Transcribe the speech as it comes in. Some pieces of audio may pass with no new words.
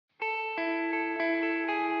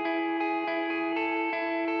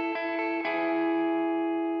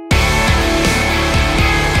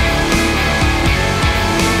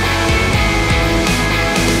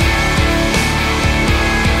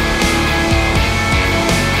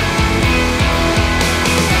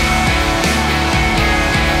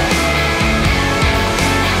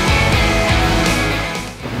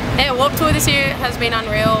been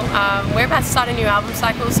unreal. We're about to start a new album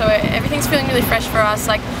cycle, so everything's feeling really fresh for us.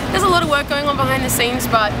 Like, there's a lot of work going on behind the scenes,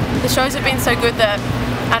 but the shows have been so good that,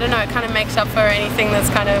 I don't know, it kind of makes up for anything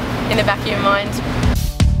that's kind of in the back of your mind.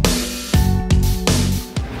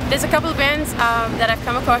 There's a couple of bands that I've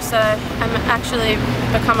come across that I'm actually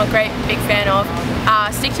become a great big fan of.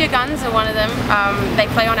 Stick to Your Guns are one of them. They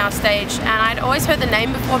play on our stage, and I'd always heard the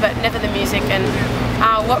name before but never the music, and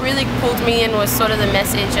what really pulled me in was sort of the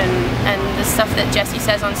message and the stuff that Jessie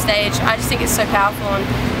says on stage. I just think it's so powerful, and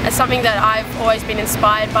it's something that I've always been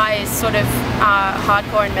inspired by, is sort of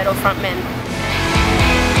hardcore and metal frontmen.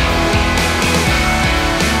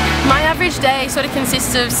 My average day sort of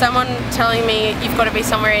consists of someone telling me you've got to be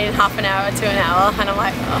somewhere in half an hour to an hour, and I'm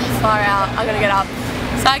like, oh, far out, I'm gonna get up.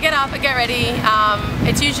 So I get up, I get ready.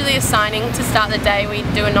 It's usually a signing to start the day. We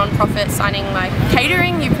do a non-profit signing, like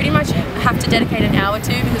catering. You pretty much have to dedicate an hour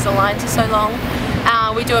to because the lines are so long.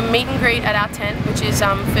 We do a meet and greet at our tent, which is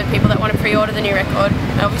for people that want to pre-order the new record.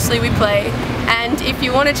 Obviously we play, and if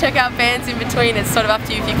you want to check out bands in between, it's sort of up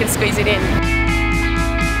to you if you can squeeze it in.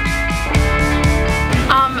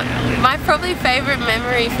 My probably favourite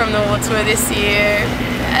memory from the War Tour this year,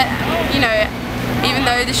 you know, even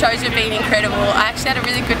though the shows have been incredible, I actually had a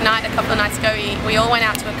really good night a couple of nights ago. We all went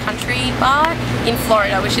out to a country bar in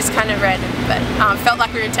Florida, which is kind of random, but felt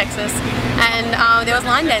like we were in Texas, and there was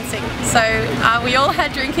line dancing. So we all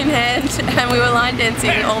had drink in hand and we were line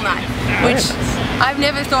dancing all night, which I've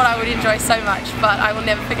never thought I would enjoy so much, but I will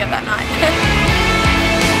never forget that night.